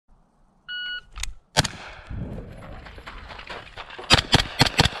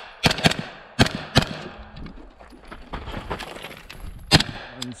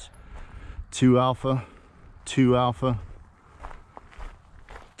2 alpha, 2 alpha,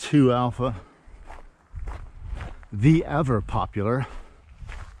 2 alpha, the ever popular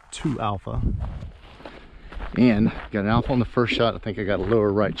 2 alpha, and got an alpha on the first shot. I think I got a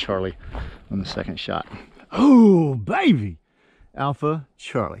lower right Charlie on the second shot. Oh baby, alpha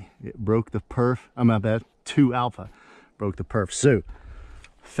Charlie. It broke the perf. I'm not bad. 2 alpha broke the perf. So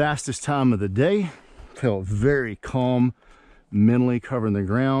fastest time of the day. Felt very calm, mentally covering the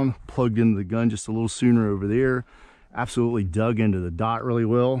ground, plugged into the gun just a little sooner over there. Absolutely dug into the dot really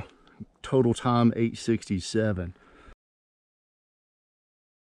well. Total time 8:67.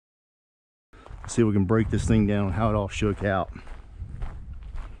 See if we can break this thing down, how it all shook out.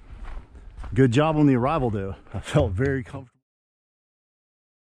 Good job on the arrival though. I felt very comfortable.